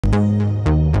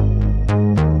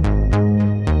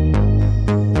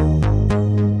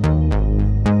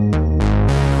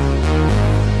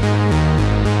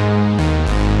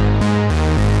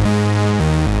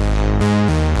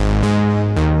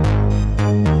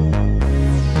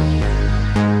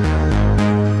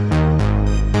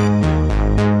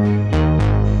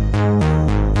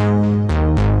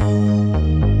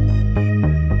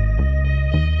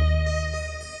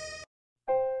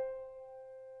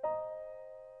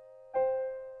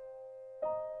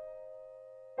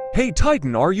Hey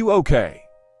Titan, are you okay?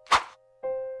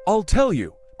 I'll tell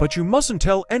you, but you mustn't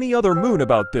tell any other moon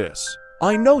about this.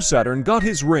 I know Saturn got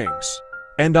his rings.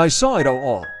 And I saw it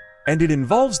all. And it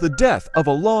involves the death of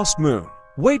a lost moon.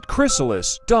 Wait,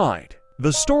 Chrysalis died.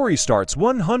 The story starts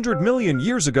 100 million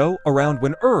years ago, around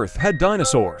when Earth had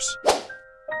dinosaurs.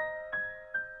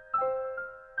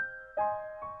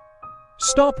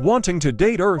 Stop wanting to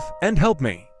date Earth and help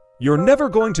me. You're never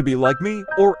going to be like me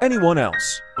or anyone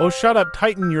else. Oh, shut up,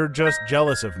 Titan, you're just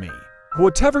jealous of me.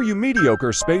 Whatever, you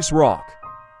mediocre space rock.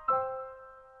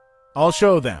 I'll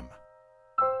show them.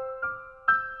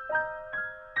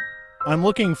 I'm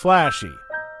looking flashy.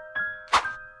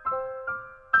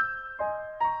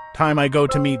 Time I go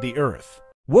to meet the Earth.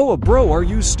 Whoa, bro, are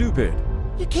you stupid?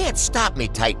 You can't stop me,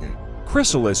 Titan.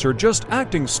 Chrysalis, you're just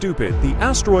acting stupid. The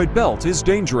asteroid belt is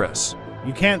dangerous.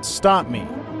 You can't stop me.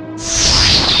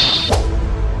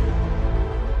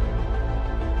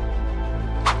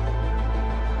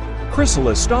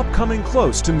 Chrysalis, stop coming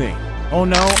close to me. Oh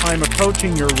no, I'm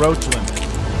approaching your roach limit.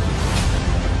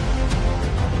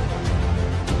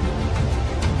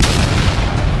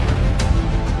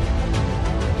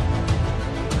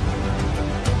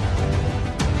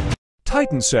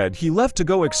 Titan said he left to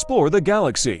go explore the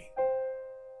galaxy.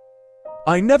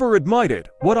 I never admitted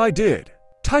what I did.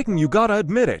 Titan, you gotta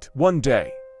admit it one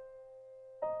day.